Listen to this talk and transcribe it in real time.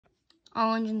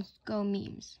All Engines Go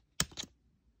memes.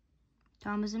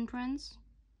 Thomas and Friends.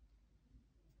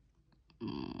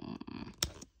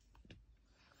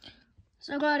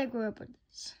 So glad I grew up with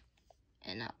this.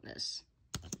 And not this.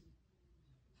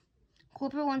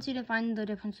 Corporate wants you to find the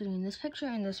difference between this picture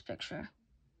and this picture.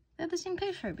 They're the same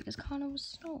picture because Connor was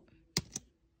stolen.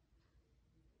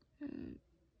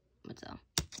 What's up?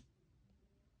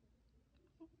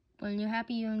 When you're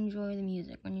happy, you enjoy the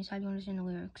music. When you're sad, you understand the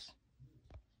lyrics.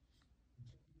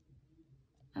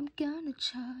 I'm gonna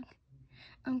chug.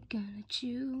 I'm gonna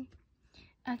chew.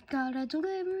 I got a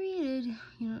delivery.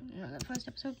 You know that first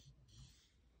episode?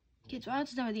 Kids, why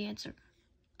don't you know the answer?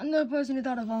 I'm the person who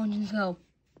thought of All Engines Go.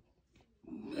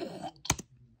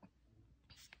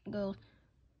 Go.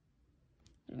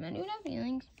 Men do have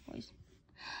feelings, boys.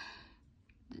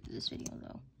 This video,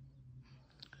 though.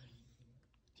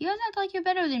 You guys act like you're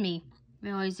better than me.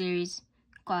 Reality series,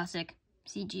 classic,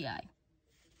 CGI.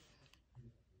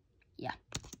 Yeah.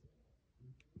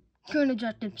 Current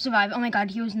objective, survive. Oh my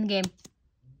god, he was in the game.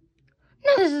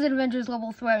 No, this is an Avengers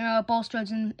level threat.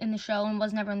 Bolsters in the show and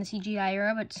was never in the CGI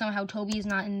era, but somehow Toby is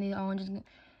not in the All Engines.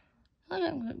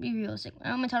 Be realistic. I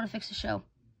don't know how to fix the show.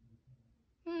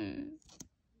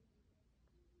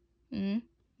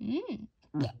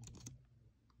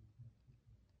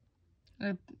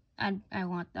 I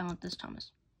want this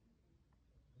Thomas.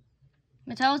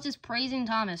 Mattel is just praising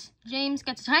Thomas. James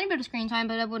gets a tiny bit of screen time,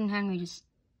 but I wouldn't hang me. Just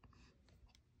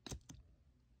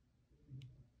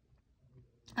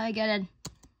I get it.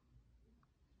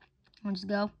 Let's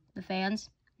go. The fans.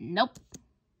 Nope.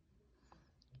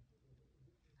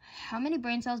 How many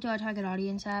brain cells do our target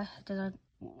audience have? Does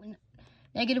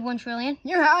negative 1 trillion?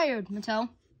 You're hired, Mattel.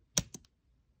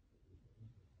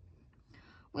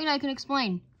 Wait, I can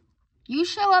explain. You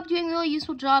show up doing really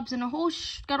useful jobs and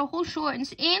got a whole short and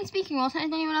speaking roles and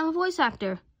don't even have a voice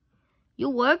actor. You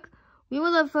work. We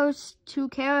were the first 2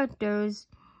 characters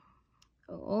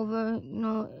over,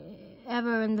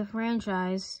 ever in the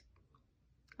franchise.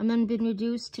 And then been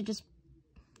reduced to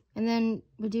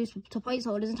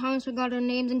placeholders, and Thomas forgot our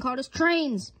names and called us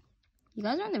trains. You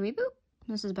guys are in the reboot?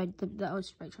 This is by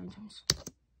trains.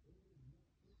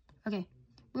 Okay.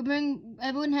 We'll bring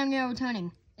everyone hanging out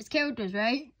returning. It's characters,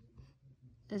 right?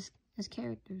 It's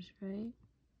characters, right?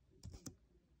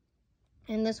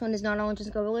 And this one is not All Engines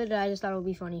Go related. I just thought it would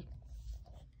be funny.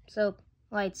 So,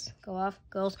 lights go off,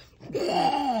 girls.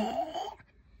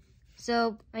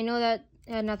 So, I know that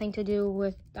had nothing to do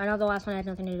with, I know the last one had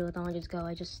nothing to do with All Engines Go.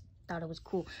 I just thought it was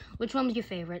cool. Which one was your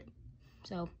favorite?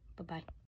 So, bye-bye.